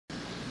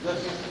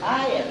Entonces,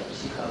 higher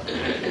psychology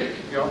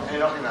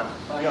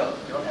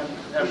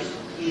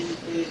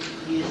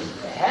is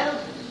help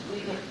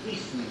with the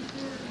Christen,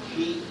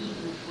 die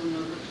even von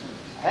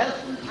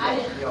helfen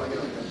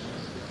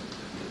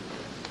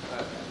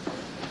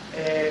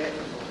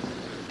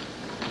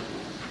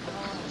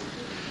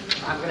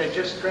I'm going to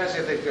just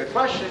translate the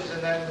questions,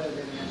 and then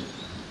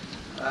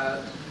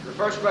the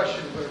first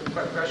question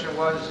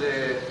was,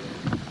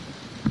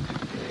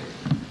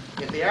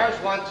 if the Arabs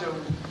want to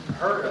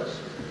hurt us,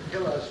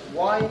 kill us,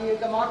 why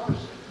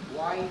democracy?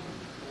 Why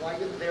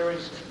there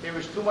is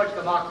too much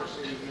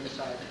democracy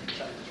inside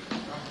Israel?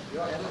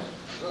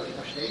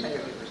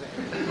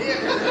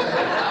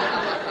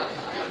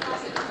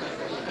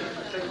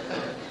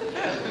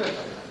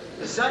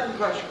 The second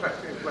question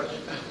was,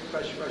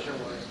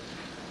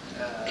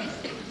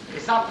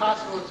 it's not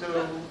possible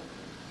to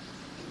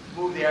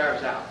move the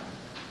Arabs out,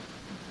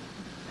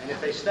 and if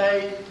they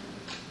stay,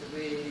 it'll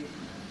be,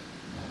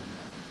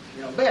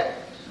 bad.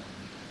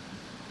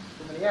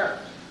 Too many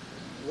Arabs.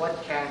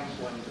 What can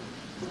one do?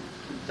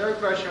 The third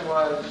question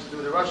was,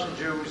 do the Russian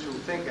Jews who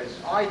think as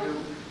I do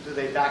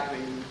they back me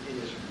in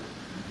Israel?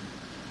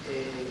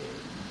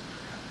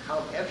 How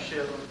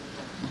efshel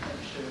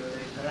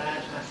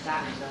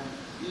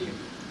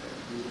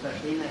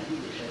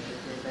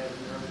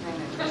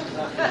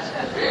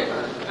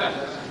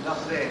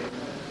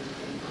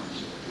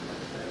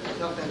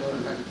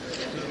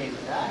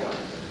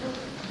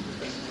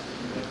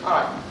All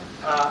right.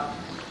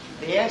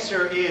 The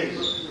answer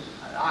is,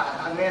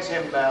 I'm going to answer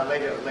him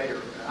later,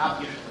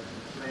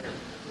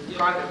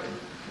 privately.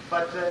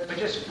 But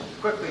just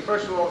quickly,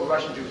 first of all, the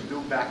Russian Jews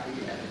do back the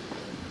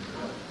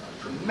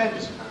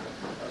tremendous amount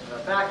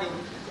of backing.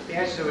 The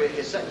answer to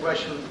his second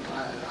question,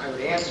 I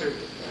would answer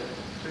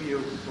to you,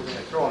 we're going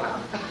to throw them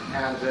out.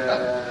 And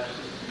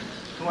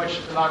too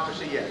much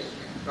democracy, yes.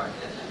 Right.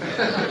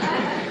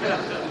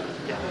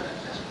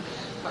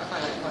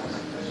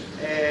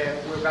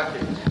 We're back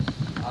here.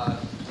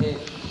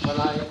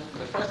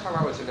 The first time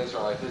I was in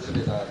Israel, I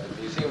visited the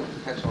Museum of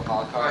Potential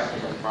Holocaust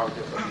in Raleigh,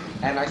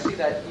 and I see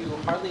that you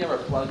hardly ever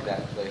plug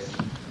that place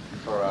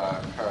for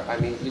her. I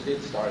mean, you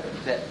did start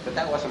it, but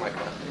that wasn't my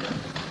question.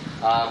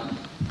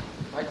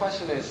 My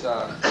question is,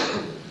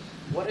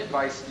 what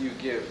advice do you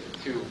give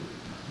to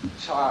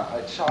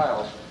a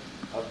child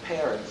of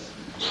parents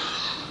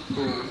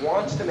who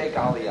wants to make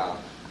Aliyah,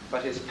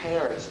 but his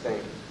parents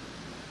think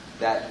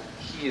that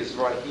he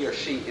or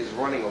she is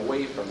running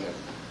away from them,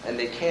 and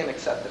they can't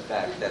accept the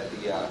fact that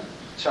the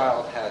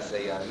child has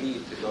a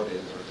need to go to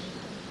Israel?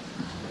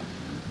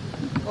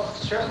 Well,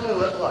 certainly,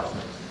 look,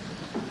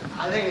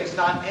 I think it's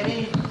not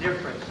any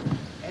different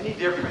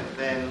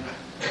than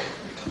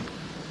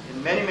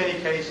in many, many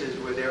cases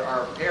where there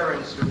are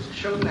parents whose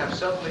children have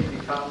suddenly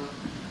become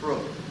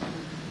ruined,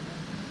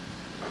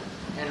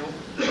 and who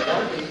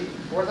want to be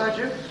Orthodox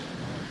Jews.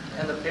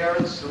 And the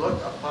parents look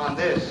upon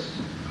this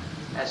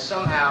as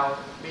somehow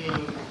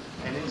being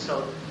an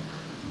insult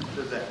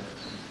to them.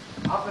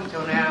 Up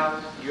until now,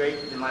 you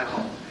ate in my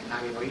home, and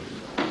now you eat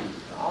in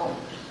the home.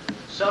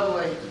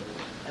 Suddenly,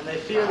 and they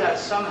feel that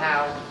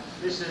somehow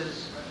this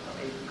is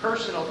a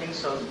personal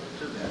insult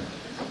to them,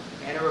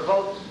 and a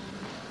revolt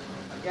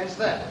against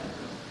them.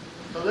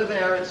 To live in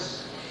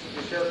Eretz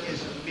Yisrael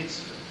is a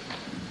mitzvah.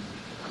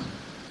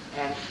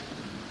 And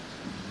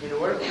in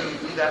order to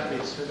do that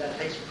mitzvah, that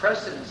takes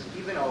precedence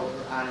even over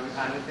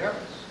honoring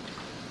parents.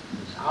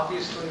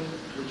 Obviously,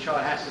 the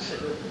child has to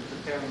sit with the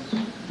parents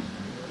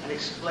and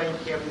explain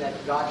carefully that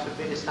God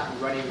forbid it's not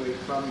running away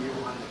from you.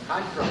 On the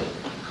contrary,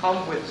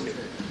 come with me.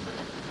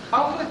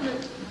 Come with me.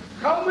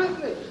 Come with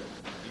me.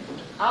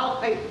 I'll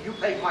pay. You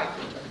pay my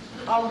fee.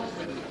 Come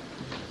with me.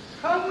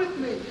 Come with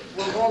me.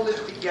 We'll all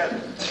live together.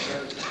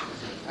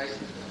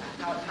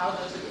 How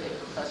does it take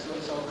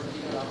precedence over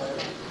keeping up?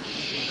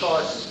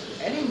 Because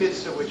any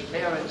mitzvah which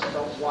parents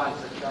don't want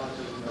the child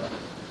to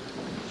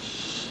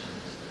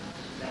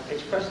that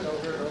takes precedence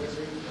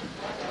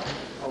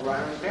over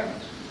honoring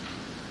parents.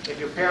 If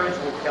your parents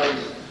will tell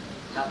you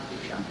not to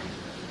be shopping.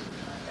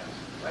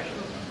 Question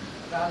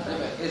about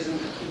that? Isn't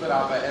keep it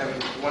up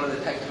one of the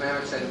Ten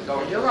Commandments and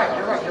go? You're right.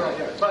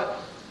 But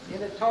in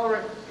the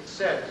Torah it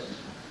says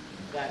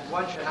that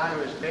one should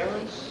honor his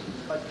parents,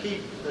 but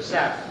keep the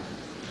Sabbath.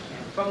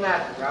 And from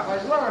that, the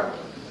rabbis learn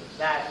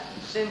that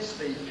since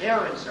the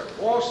parents are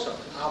also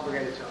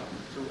obligated to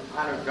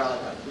honor God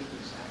by keeping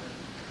the Sabbath,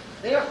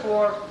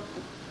 therefore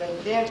they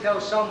can't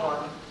tell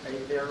someone,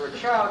 they're a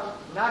child,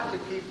 not to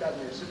keep that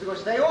mitzvah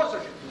because they also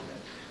should keep that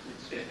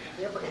mitzvah.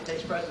 Therefore, it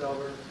takes precedence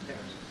over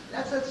parents.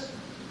 That's it.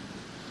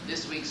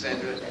 This week's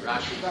Sandra,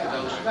 Rashi,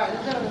 those.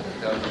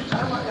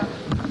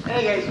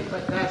 Anyways,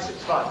 but that's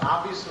it's fun.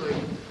 Obviously,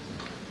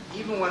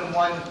 even when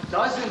one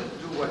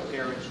doesn't do what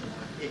parents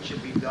want, it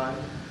should be done.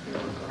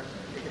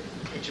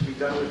 It should be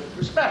done with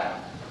respect.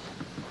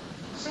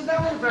 Sit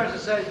down with the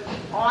parents and say,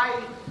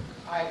 I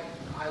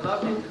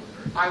love you.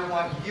 I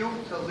want you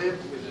to live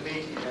with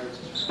me in Eretz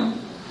Yisrael.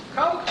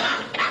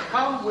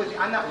 Come with me.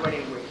 I'm not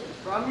running away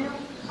from you.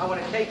 I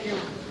want to take you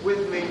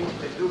with me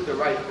to do the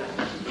right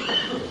thing.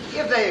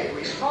 If they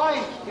agree,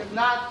 fine. If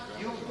not,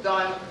 you've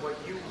done what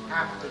you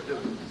have to do.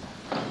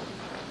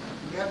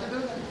 You have to do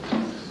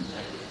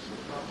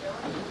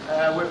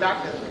that. We're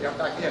back there.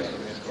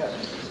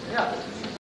 Yes. Yeah.